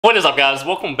What is up, guys?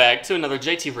 Welcome back to another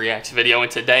JTReacts video,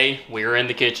 and today we're in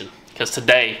the kitchen because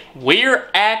today we're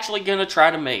actually gonna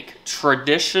try to make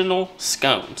traditional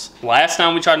scones. Last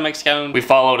time we tried to make scones, we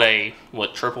followed a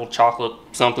triple chocolate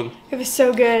something. It was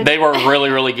so good. They were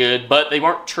really good, but they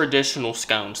weren't traditional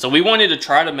scones. So we wanted to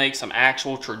try to make some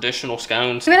actual traditional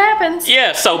scones. See what happens.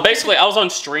 Yeah, so basically I was on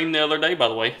stream the other day, by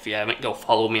the way, if you haven't, go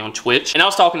follow me on Twitch. And I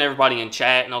was talking to everybody in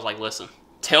chat and I was like, listen,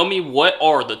 tell me what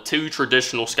are the two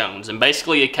traditional scones? And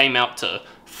basically it came out to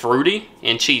fruity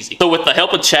and cheesy. So with the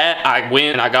help of chat, I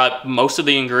went and I got most of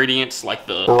the ingredients, like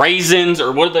the raisins,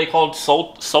 or what are they called?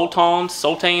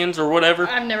 Sultans or whatever.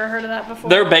 I've never heard of that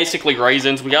before. They're basically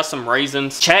raisins. We got some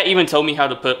raisins. Chat even told me how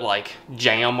to put like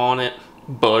jam on it,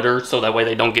 butter, so that way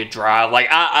they don't get dry. Like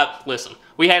listen,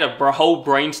 we had a whole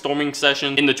brainstorming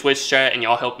session in the Twitch chat and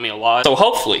y'all helped me a lot. So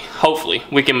hopefully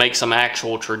we can make some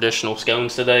actual traditional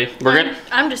scones today.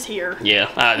 I'm just here.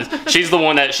 Yeah, she's the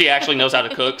one that she actually knows how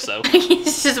to cook, so.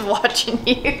 He's just watching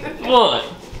you. What?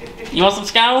 You want some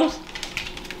scones?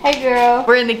 Hey girl.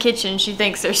 We're in the kitchen. She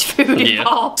thinks there's food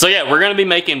involved. So yeah, we're gonna be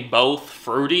making both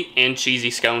fruity and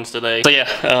cheesy scones today. So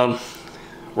yeah,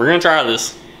 we're gonna try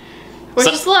this. Wish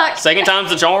us luck. Second time's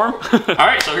the charm. All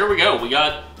right, so here we go. We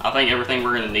got, I think, everything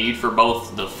we're gonna need for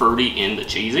both the fruity and the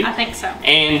cheesy. I think so.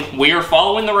 And we are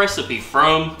following the recipe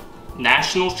from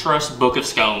National Trust Book of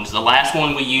Scones. The last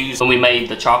one we used when we made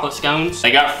the chocolate scones.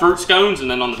 They got fruit scones,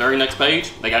 and then on the very next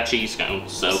page, they got cheese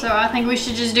scones. So I think we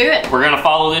should just do it. We're gonna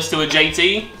follow this to a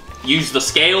JT, use the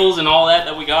scales and all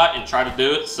that we got, and try to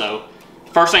do it. So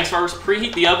first things first,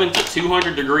 preheat the oven to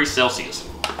 200 degrees Celsius.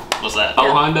 What's that?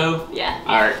 Yeah. Hondo? Yeah.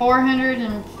 All right.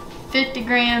 450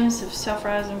 grams of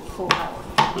self-rising flour.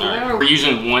 All right. We're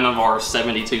using one of our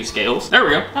 72 scales. There we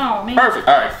go. Oh, man. Perfect.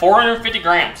 All right, 450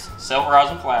 grams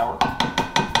self-rising flour.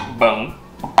 Boom.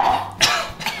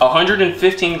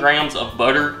 115 grams of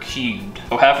butter cubed.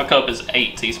 So half a cup is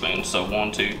 8 teaspoons. So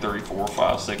 1, 2, 3, 4,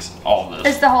 5, 6, all of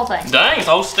this. It's the whole thing. Dang, it's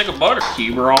a whole stick of butter.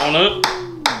 Cube her on up.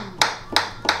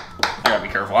 I gotta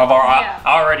be careful. I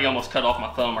already almost cut off my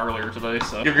thumb earlier today,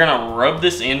 so. You're gonna rub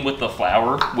this in with the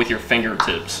flour with your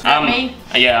fingertips. Me?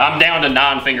 Yeah, I'm down to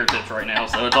 9 fingertips right now,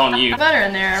 so it's on you. Butter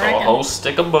in there, I reckon. So a whole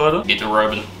stick of butter. Get to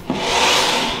rubbing.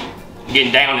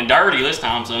 Getting down and dirty this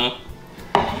time, son.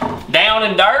 Down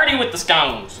and dirty with the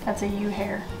scones. That's a you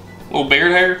hair. Little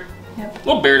beard hair? Yep.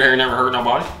 Little beard hair never hurt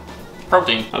nobody.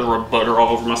 Protein. I just rubbed butter all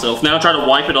over myself. Now I try to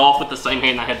wipe it off with the same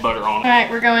hand I had butter on. All right,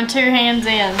 we're going 2 hands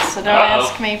in, so don't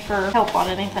ask me for help on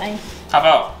anything. How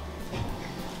about?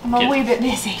 I'm a wee bit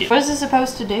busy. What is this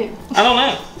supposed to do? I don't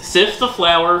know. Sift the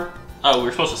flour. Oh,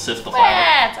 we're supposed to sift the flour.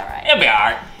 That's all right. It'll be all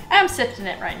right. I'm sifting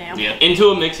it right now. Yeah.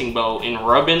 Into a mixing bowl and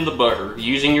rub in the butter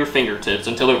using your fingertips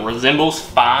until it resembles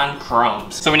fine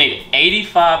crumbs. So we need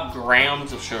 85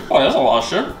 grams of sugar. Oh, that's a lot of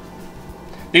sugar.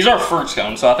 These are fruit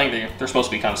scones, so I think they're supposed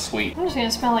to be kind of sweet. I'm just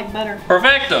gonna smell like butter.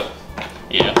 Perfecto.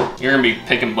 Yeah, you're gonna be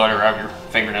picking butter out of your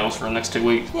fingernails for the next 2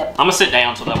 weeks. Yep. I'm gonna sit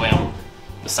down so that way I'm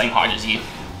the same height as you.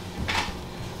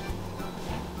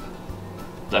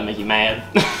 Does that make you mad?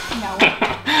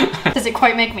 No. Does it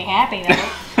quite make me happy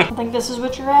though? I think this is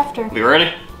what you're after. Be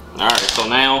ready? All right, so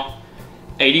now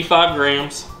 85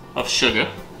 grams of sugar.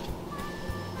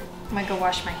 I'm gonna go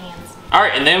wash my hands. All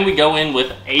right, and then we go in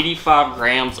with 85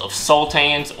 grams of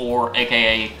sultans, or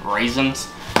AKA raisins.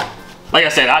 Like I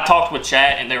said, I talked with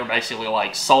chat and they were basically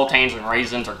like sultans and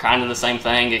raisins are kind of the same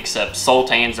thing, except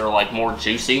sultans are like more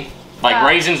juicy. Like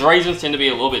raisins tend to be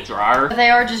a little bit drier. They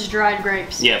are just dried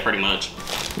grapes. Yeah, pretty much.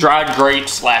 Dried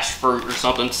grapes / fruit or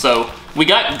something. So we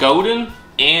got golden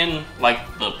and like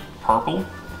the purple.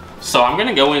 So I'm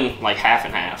gonna go in like half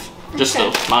and half. Just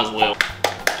so, might as well.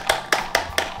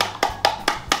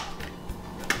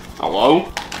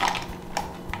 Hello?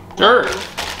 Sure.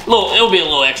 It'll be a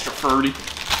little extra fruity.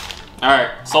 All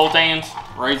right, sultans,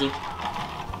 raisin.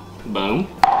 Boom.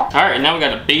 All right, now we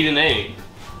got to beat an egg.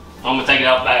 I'm gonna take it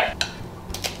out back.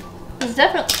 It's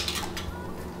definitely.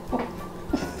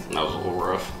 That was a little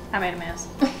rough. I made a mess.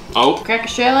 Oh. Crack a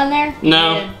shell in there?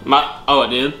 No. I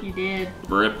did. You did.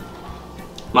 Rip.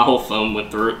 My whole thumb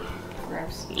went through it.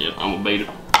 Gross. Yeah, I'm gonna beat it.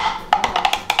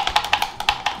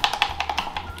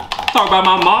 Talk about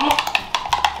my mama.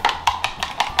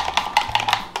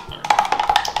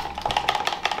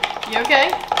 You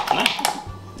okay? No.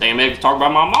 Damn egg, talk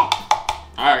about my mama.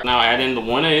 Alright, now add in the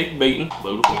 1 egg beaten.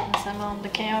 Some on the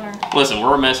counter. Listen,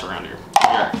 we're a mess around here.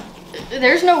 Alright.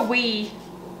 There's no we.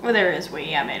 Well, there is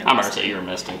we. I made a mess. I'm about to say you're a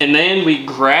mess too. And then we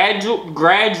gradually.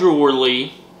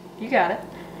 You got it.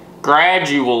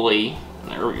 Gradually.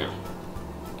 There we go.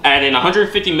 Add in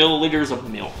 150 milliliters of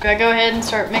milk. Do I go ahead and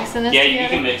start mixing this together? Yeah, you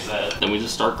can mix that. Then we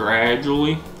just start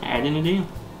gradually adding it in.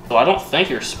 So I don't think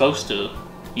you're supposed to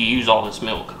you use all this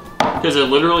milk. Because it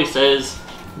literally says,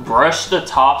 brush the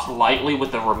tops lightly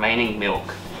with the remaining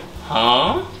milk.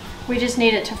 Huh? We just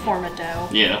need it to form a dough.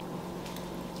 Yeah.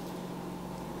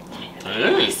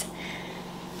 Ooh.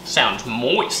 Sounds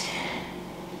moist.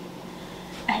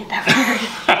 I hate that word.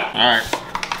 Alright.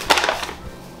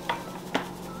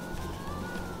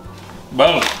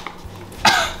 Boom.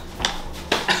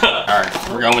 Alright,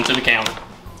 we're going to the counter.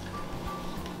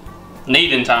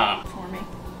 Kneading time. For me.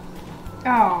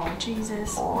 Oh,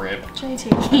 Jesus. Rip. JT.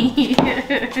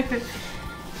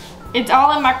 It's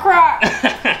all in my crotch.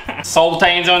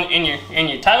 Sultanes in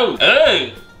your toes.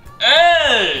 Ooh.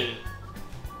 Ooh.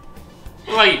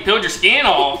 Look like you peeled your skin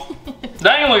off.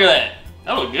 Dang, look at that.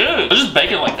 That look good. Let's just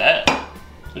bake it like that.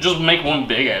 Just make one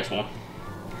big ass one.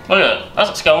 Look at that. That's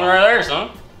a scone right there,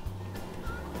 son.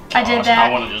 I did that.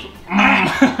 I want to just.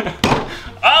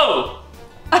 Oh!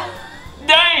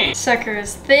 Dang! Sucker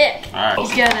is thick. All right.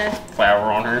 You gotta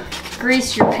Flour on her.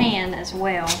 grease your pan as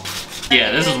well.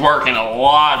 Yeah, this is working a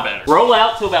lot better. Roll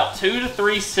out to about 2 to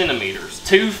 3 centimeters,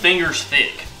 2 fingers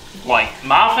thick. Like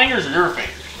my fingers or your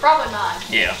fingers? Probably mine.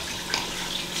 Yeah.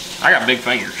 I got big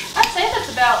fingers. I'd say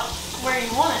that's about where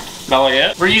you want it. About like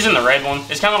that? We're using the red one.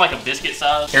 It's kind of like a biscuit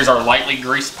size. Here's our lightly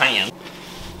greased pan.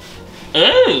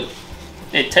 Ooh,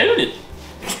 it tooted.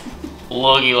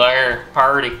 Looky there,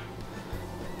 party.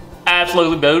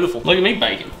 Absolutely beautiful. Look at me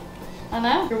baking. I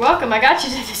know. You're welcome. I got you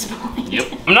to this point.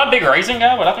 Yep. I'm not a big raisin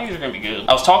guy, but I think these are gonna be good.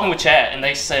 I was talking with chat and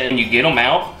they said when you get them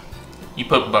out, you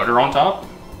put butter on top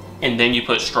and then you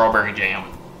put strawberry jam.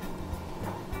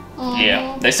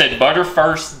 Yeah, they said butter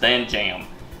first, then jam.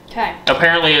 Okay.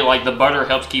 Apparently, like the butter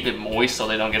helps keep it moist so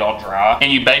they don't get all dry.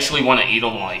 And you basically want to eat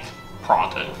them like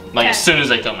pronto, like as soon as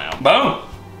they come out. Boom.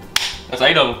 That's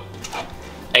 8 of them.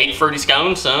 8 fruity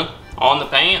scones, son, on the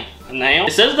pan. And now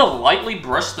it says to lightly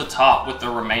brush the top with the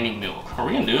remaining milk. Are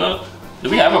we gonna do that?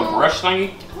 Do we have a brush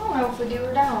thingy? I don't know if we do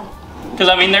or don't. Because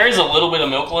I mean, there is a little bit of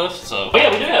milk left, so. Oh yeah,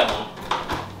 we do have one.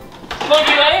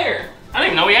 Looky there. I didn't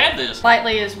even know we had this.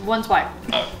 Lightly is one swipe.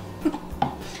 Oh.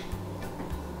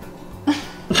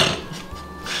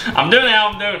 I'm doing it,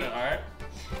 alright?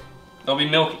 They'll be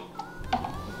milky.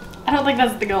 I don't think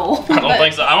that's the goal. I don't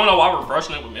think so. I don't know why we're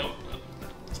brushing it with milk, but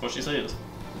that's what she says.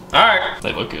 Alright.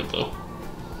 They look good though.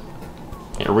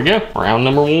 Here we go. Round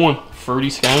number 1. Fruity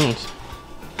scones.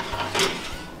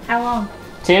 How long?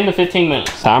 10 to 15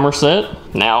 minutes. Timer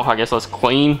set. Now I guess let's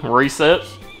clean, reset.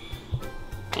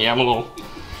 Yeah, I'm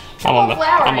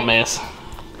a mess.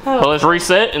 Oh. Well, let's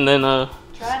reset and then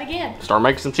Try it again. start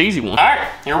making some cheesy ones. Alright,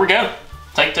 here we go.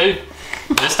 Take 2.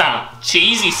 This time,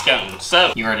 cheesy scones.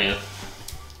 So, you ready to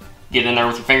get in there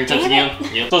with your fingertips again?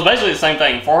 Yep. So it's basically the same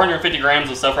thing. 450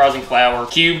 grams of self-rising flour,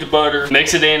 cubed butter,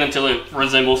 mix it in until it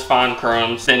resembles fine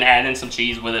crumbs, then add in some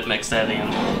cheese with it, mix that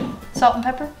in. Salt and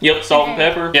pepper? Yep, salt and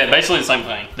pepper. Yeah, basically the same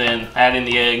thing. Then add in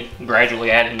the egg,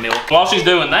 gradually add in milk. While she's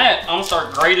doing that, I'm gonna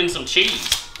start grating some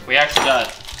cheese. We actually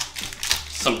got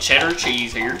some cheddar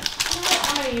cheese here.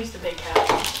 I'm gonna use the big cup.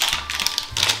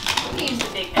 I'm gonna use the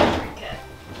big measuring cup.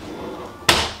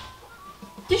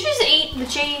 Did you just eat the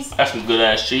cheese? That's some good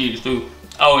ass cheese too.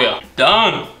 Oh yeah,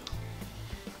 done.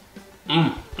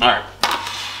 Alright.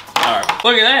 Alright,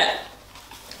 look at that.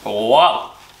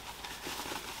 Wow.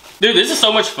 Dude, this is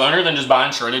so much funner than just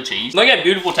buying shredded cheese. Look at that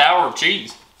beautiful tower of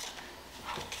cheese.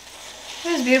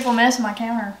 There's a beautiful mess on my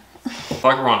counter. It's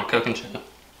like we're on a cooking show.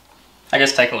 I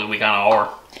guess technically we kind of are.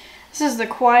 This is the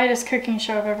quietest cooking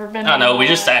show I've ever been I know, in. we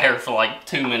just sat here for like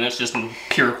 2 minutes just in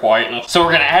pure quietness. So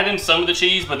we're gonna add in some of the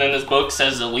cheese, but then this book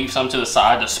says to leave some to the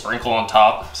side to sprinkle on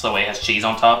top, so it has cheese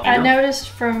on top. I noticed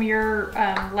from your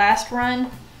last run,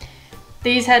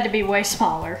 these had to be way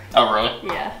smaller. Oh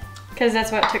really? Yeah, because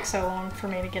that's what took so long for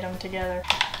me to get them together.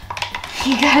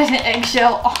 You got an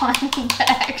eggshell on the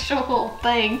actual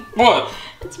thing. What?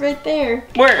 It's right there.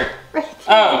 Where? Right there.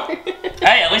 Oh.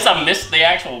 Hey, at least I missed the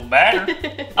actual batter.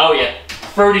 Oh yeah,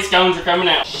 fruity scones are coming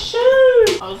out.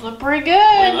 Shoot! Those look pretty good.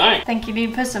 What do you think? I think you need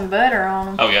to put some butter on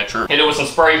them. Oh yeah, true. Hit it with some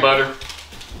spray butter.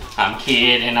 I'm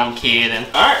kidding, I'm kidding.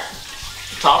 All right,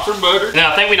 tops are buttered.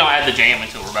 Now I think we don't add the jam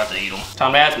until we're about to eat them.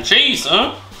 Time to add some cheese,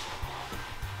 huh?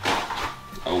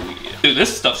 Oh yeah. Dude,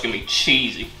 this stuff's gonna be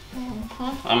cheesy.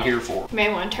 I'm here for it. You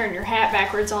may want to turn your hat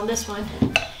backwards on this one.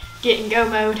 Get in go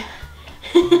mode.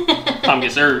 Time to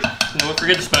get served. No,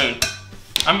 forget the spoon.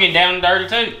 I'm getting down and dirty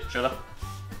too. Should I?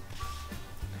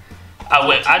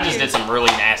 I just did some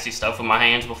really nasty stuff with my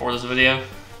hands before this video.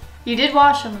 You did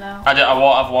wash them though.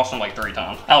 I've washed them like 3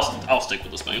 times. I'll stick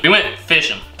with the spoon. We went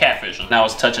fishing, catfishing. And I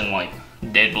was touching like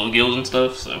dead bluegills and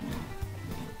stuff, so.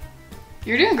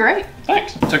 You're doing great.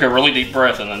 Thanks. Took a really deep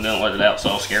breath and then didn't let it out, so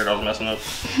I was scared I was messing up.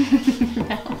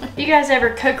 If you guys ever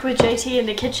cook with JT in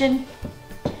the kitchen,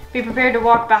 be prepared to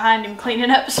walk behind him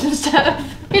cleaning up some stuff.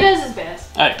 He does his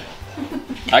best. Hey,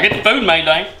 I get the food made,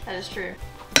 dang. That is true.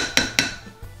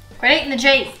 Quit eating the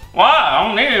cheese. Why? I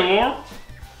don't need it anymore.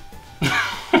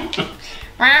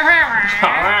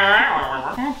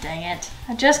 God dang it.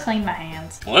 I just cleaned my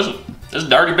hands. Listen, this is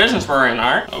dirty business we're in,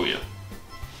 alright? Oh yeah.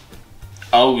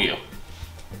 Oh yeah.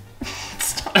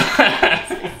 Stop.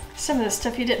 Some of the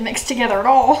stuff you didn't mix together at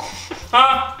all.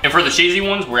 And for the cheesy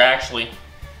ones, we're actually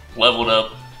leveled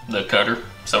up the cutter.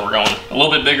 So we're going a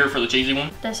little bit bigger for the cheesy one.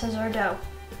 This is our dough.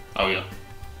 Oh yeah.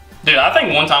 Dude, I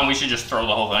think one time we should just throw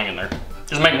the whole thing in there.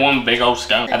 Just make one big old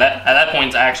scone. At that point,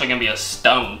 it's actually gonna be a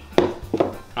stone.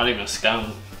 Not even a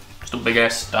scone. Just a big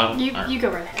ass stone. You go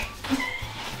right ahead.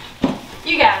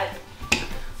 You got it.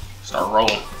 Start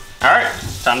rolling. Alright,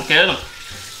 time to cut them.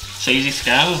 Cheesy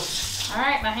scones.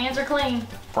 Alright, my hands are clean.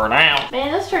 For now.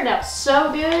 Man, this turned out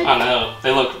so good. I know.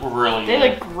 They look really good. They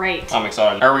look great. I'm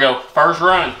excited. Here we go. First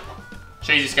run.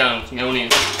 Cheesy scones going in.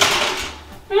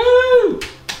 Woo!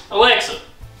 Alexa,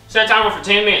 set timer for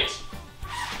 10 minutes.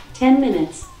 10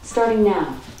 minutes, starting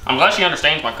now. I'm glad she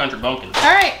understands my country bumpkin.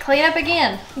 Alright, clean up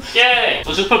again. Yay!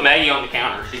 Let's just put Maggie on the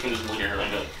counter. She can just look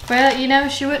everything up. Well, you know,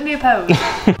 she wouldn't be opposed.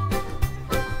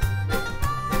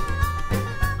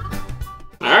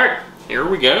 Alright, here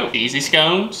we go. Cheesy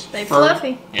scones. They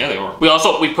fluffy. Yeah, they were.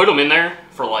 We put them in there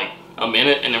for like a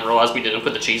minute and then realized we didn't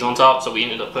put the cheese on top, so we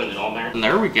ended up putting it on there. And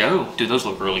there we go. Dude, those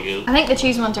look really good. I think the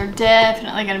cheese ones are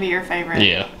definitely going to be your favorite.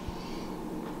 Yeah.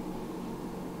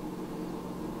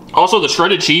 Also, the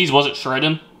shredded cheese wasn't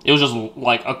shredding. It was just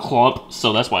like a clump,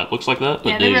 so that's why it looks like that.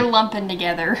 Yeah, they were lumping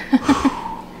together.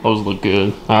 Those look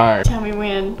good. Alright. Tell me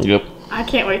when. Yep. I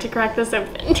can't wait to crack this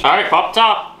open. Alright, pop the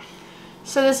top.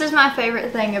 So this is my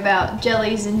favorite thing about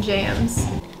jellies and jams.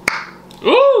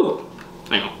 Ooh!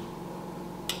 Hang on.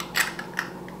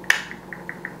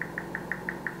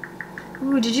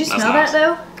 Ooh, did you That's smell nice.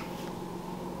 that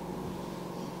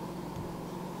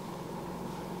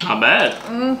though? Not bad.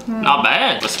 Mm-hmm. Not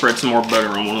bad. Let's spread some more butter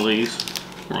on one of these.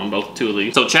 Or on two of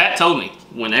these. So chat told me,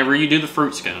 whenever you do the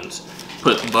fruit scones,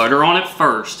 put butter on it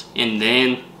first, and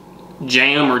then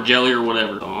jam or jelly or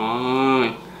whatever.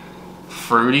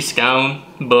 Fruity scone,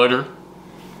 butter,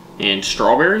 and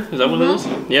strawberry. Is that what it is?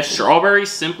 Yeah, strawberry,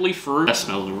 simply fruit. That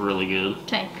smells really good.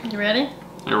 Okay, you ready?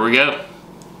 There we go.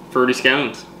 Fruity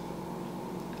scones.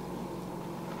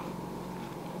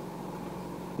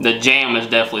 The jam is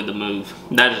definitely the move.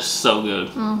 That is so good.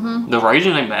 The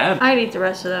raisin ain't bad. I'd eat the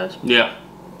rest of those. Yeah.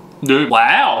 Dude,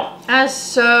 wow. That's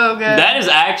so good. That is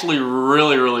actually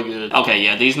really, really good. Okay,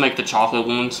 yeah, these make the chocolate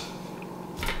ones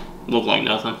look like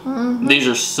nothing. These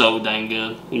are so dang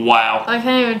good. Wow. I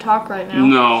can't even talk right now.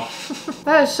 No.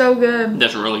 That is so good.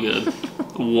 That's really good.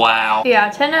 Wow. Yeah,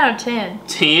 10 out of 10.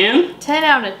 10? 10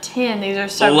 out of 10. These are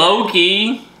so Low good.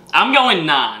 key. I'm going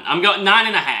 9. I'm going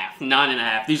 9.5.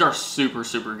 9.5. These are super,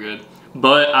 super good.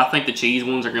 But I think the cheese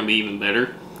ones are going to be even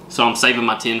better. So I'm saving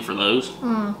my 10 for those.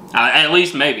 At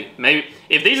least maybe. Maybe.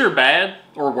 If these are bad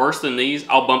or worse than these,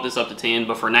 I'll bump this up to 10.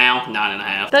 But for now,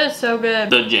 9.5. That is so good.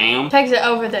 The jam. Takes it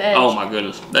over the edge. Oh my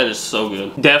goodness. That is so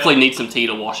good. Definitely need some tea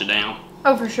to wash it down.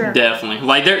 Oh, for sure. Definitely.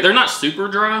 Like, they're not super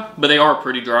dry, but they are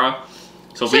pretty dry.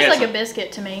 So It's just like a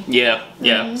biscuit to me. Yeah,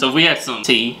 yeah. So if we had some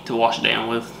tea to wash it down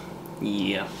with,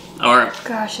 yeah. All right.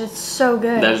 Gosh, it's so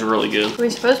good. That is really good. Are we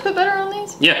supposed to put butter on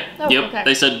these? Yeah. Oh, yep. okay.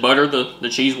 They said butter the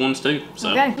cheese ones too. So.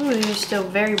 Okay. Ooh, these are still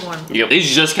very warm. Yep. These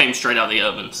just came straight out of the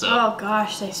oven. So. Oh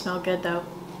gosh, they smell good though.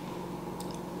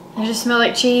 They just smell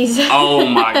like cheese. Oh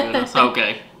my goodness.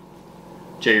 Okay.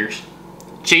 Cheers.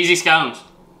 Cheesy scones.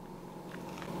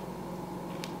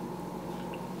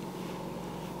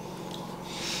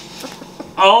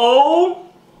 Oh.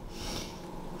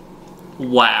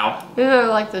 Wow. These are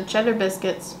like the cheddar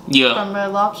biscuits Yeah. from Red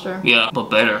Lobster. Yeah, but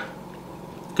better.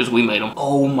 Because we made them.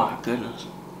 Oh my goodness.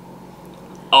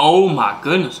 Oh my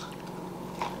goodness.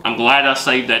 I'm glad I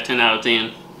saved that 10 out of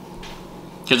 10.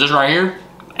 Because this right here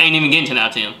ain't even getting 10 out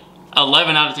of 10.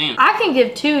 11 out of 10. I can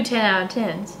give two 10 out of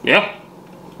 10s. Yeah.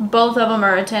 Both of them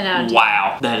are a 10 out of 10.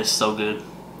 Wow. That is so good.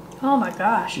 Oh my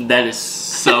gosh. That is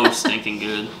so stinking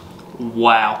good.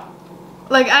 Wow.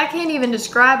 Like, I can't even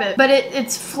describe it. But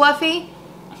it's fluffy.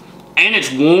 And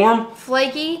it's warm.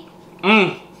 Flaky.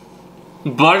 Mmm.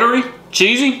 Buttery.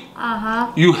 Cheesy.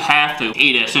 Uh-huh. You have to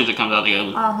eat it as soon as it comes out of the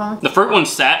oven. Uh-huh. The fruit one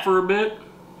sat for a bit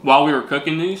while we were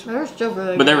cooking these. They're still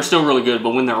really But good. they were still really good. But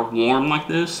when they're warm like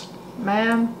this,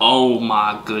 Man. oh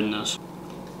my goodness.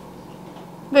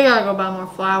 We gotta go buy more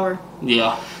flour.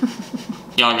 Yeah.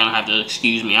 Y'all are gonna have to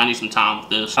excuse me. I need some time with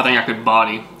this. I think I could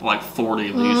body like 40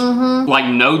 of these. Like,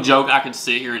 no joke, I could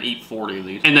sit here and eat 40 of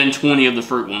these. And then 20 of the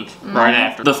fruit ones right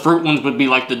after. The fruit ones would be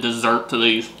like the dessert to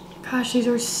these. Gosh, these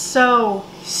are so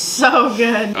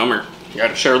good. Come here. You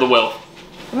gotta share the wealth.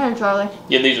 Come here, Charlie.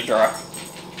 Yeah, these are dry.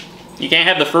 You can't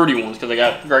have the fruity ones because they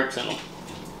got grapes in them.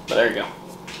 But there you go.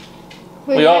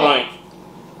 What do y'all think?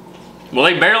 Well,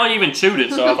 they barely even chewed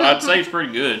it, so I'd say it's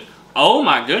pretty good. Oh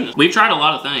my goodness. We've tried a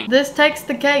lot of things. This takes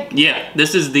the cake. Yeah,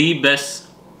 this is the best,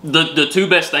 the two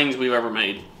best things we've ever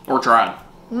made or tried.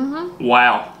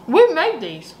 Wow. We made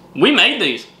these. We made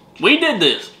these. We did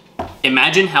this.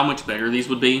 Imagine how much better these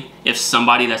would be if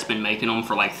somebody that's been making them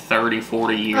for like 30,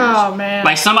 40 years. Oh man.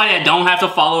 Like somebody that don't have to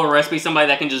follow a recipe, somebody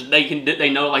that can just, they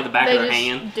know it like the back of their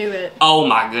hand. Do it. Oh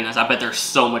my goodness, I bet they're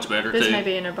so much better This too. may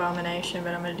be an abomination,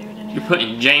 but I'm gonna do it anyway. You're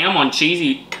putting jam on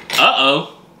cheesy,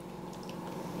 uh-oh.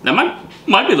 That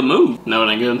might be the move. No,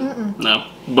 it ain't good. No,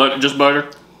 but just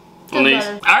butter on these.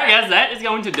 All right, guys, that is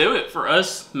going to do it for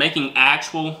us making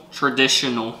actual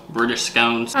traditional British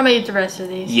scones. I'm gonna eat the rest of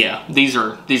these. Yeah, these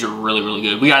are really, really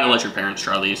good. We gotta let your parents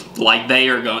try these. Like, they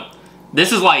are going.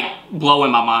 This is like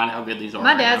blowing my mind how good these are.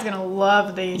 My dad's gonna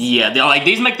love these. Yeah, like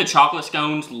these make the chocolate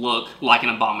scones look like an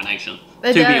abomination.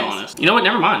 It to does. be honest. You know what?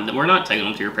 Never mind. We're not taking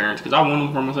them to your parents because I want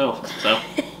them for myself. So,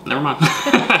 never mind.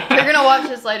 You're gonna watch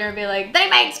this later and be like, they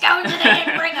made scones and they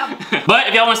didn't bring them. But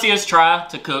if y'all want to see us try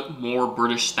to cook more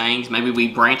British things, maybe we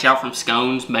branch out from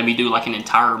scones, maybe do like an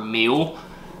entire meal.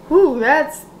 Ooh,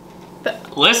 that's...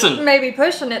 Listen. Maybe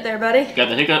pushing it there, buddy. Got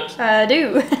the hiccups? I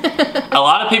do. A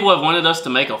lot of people have wanted us to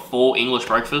make a full English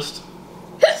breakfast.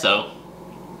 So...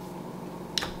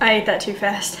 I ate that too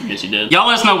fast. Yes, you did. Y'all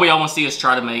let us know what y'all want to see us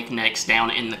try to make next down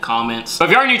in the comments. But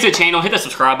if you are new to the channel, hit that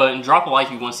subscribe button. Drop a like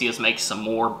if you want to see us make some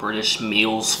more British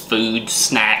meals, food,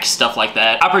 snacks, stuff like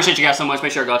that. I appreciate you guys so much.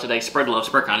 Make sure to go out today. Spread love,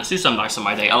 spread kindness. Do something nice on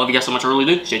my day. I love you guys so much. I really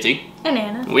do. JT. And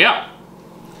Anna. We out.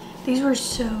 These were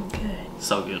so good.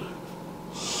 So good.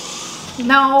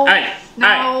 No. Hey.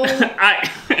 No. Hey.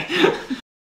 Hey.